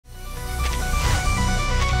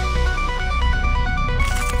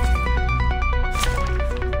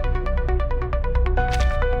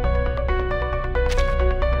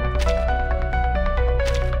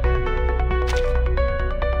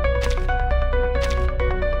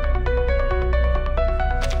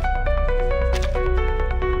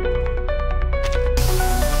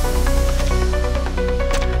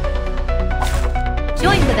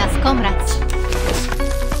comrades.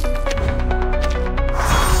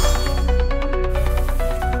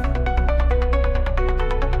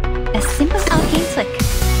 A simple arcane trick.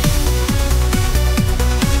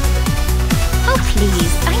 Oh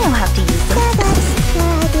please, I know how to use it.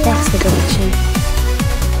 That's the direction.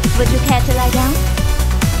 Would you care to lie down?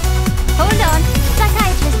 Hold on,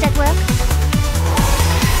 psychiatrist at work.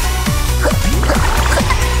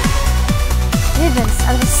 Rivers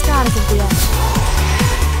are the stars of the earth.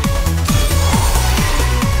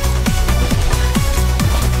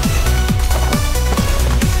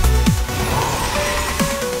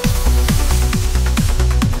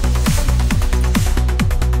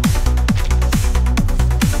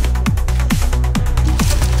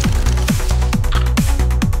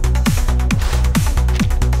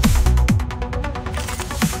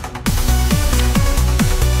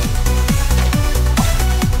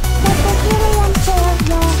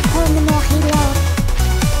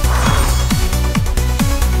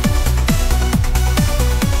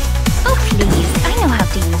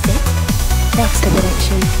 That's the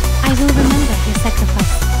direction. I will remember your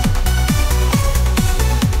sacrifice.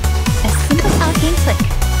 A simple arcane trick.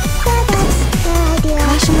 That's the idea.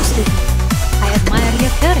 I admire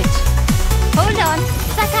your courage. Hold on,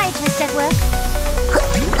 psychiatrist at work.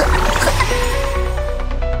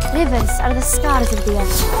 Rivers are the stars of the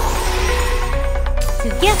earth.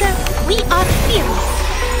 Together, we are fearless.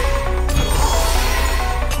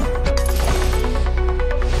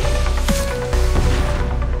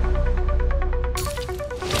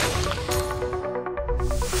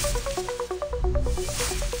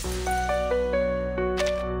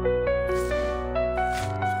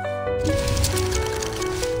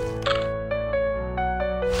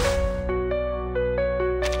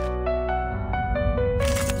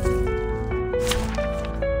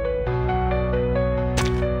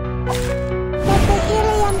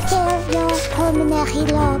 Pulmonary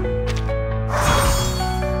lobe.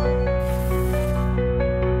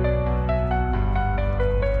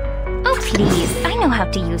 Oh please, I know how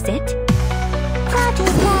to use it. Party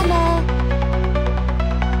planner.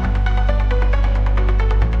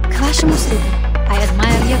 I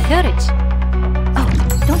admire your courage. Oh,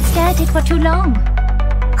 don't stare at it for too long.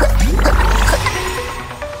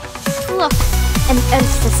 Look, An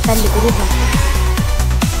earth suspended river.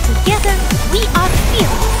 together we are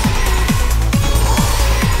fearless.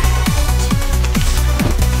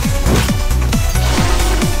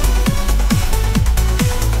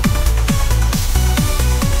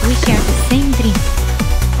 We share the same dream.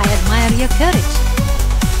 I admire your courage.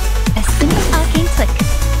 A simple arcane trick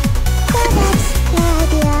That's the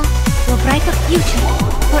idea. for a brighter future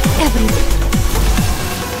for everyone.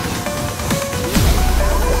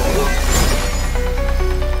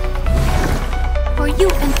 For you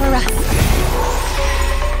and for us.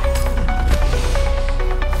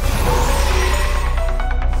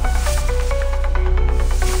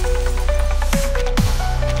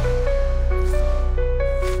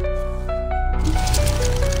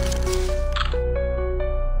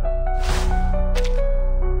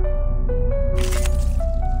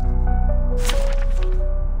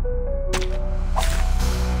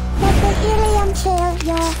 Let the helium chill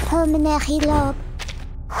your pulmonary lobe.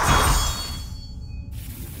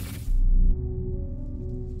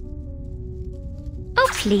 Oh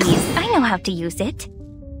please, I know how to use it.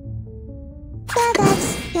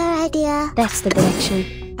 That's your idea. That's the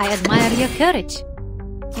direction. I admire your courage.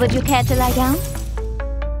 Would you care to lie down?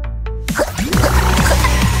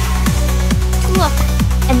 Look,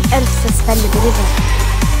 An earth suspended river.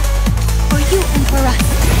 for you and for us.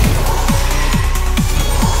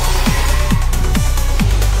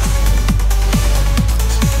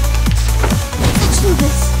 Touching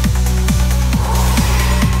this.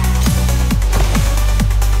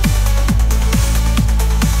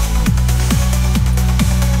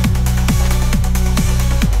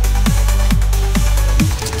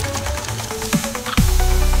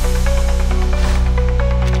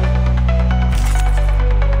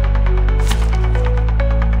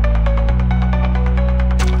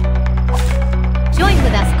 Join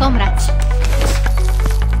with us, comrades.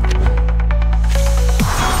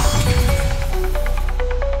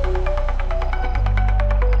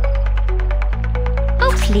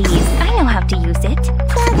 Oh please, I know how to use it.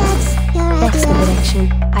 That's your That's the idea.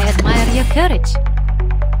 direction. I admire your courage.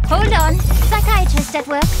 Hold on, psychiatrist at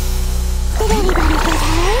work. Did anybody get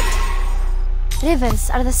hurt? Rivers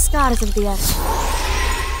are the stars of the earth.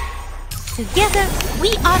 Together, we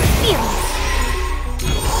are fearless.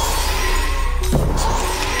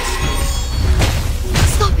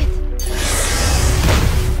 Stop it!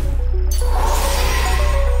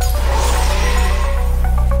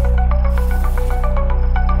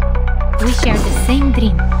 American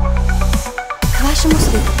dream. К вашим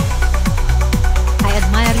услугам. I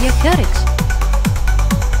admire your courage.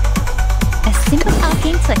 A simple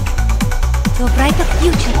arcane trick to a brighter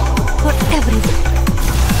future for everyone.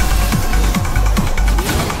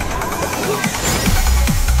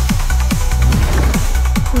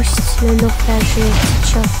 Пусть нафраже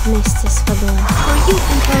течет вместе с водой. For you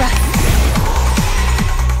and for us.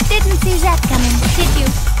 Didn't see that coming, did you?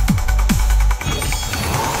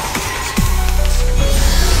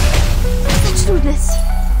 Let's do this.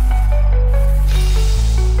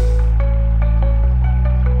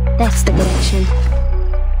 That's the direction.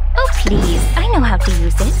 Oh please, I know how to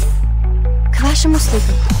use it. К вашим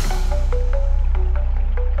услугам.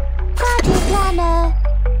 Party planner.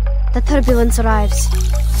 The turbulence arrives.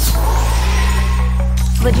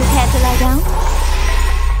 Would you care to lie down?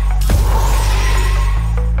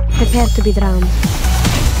 Prepare to be drowned.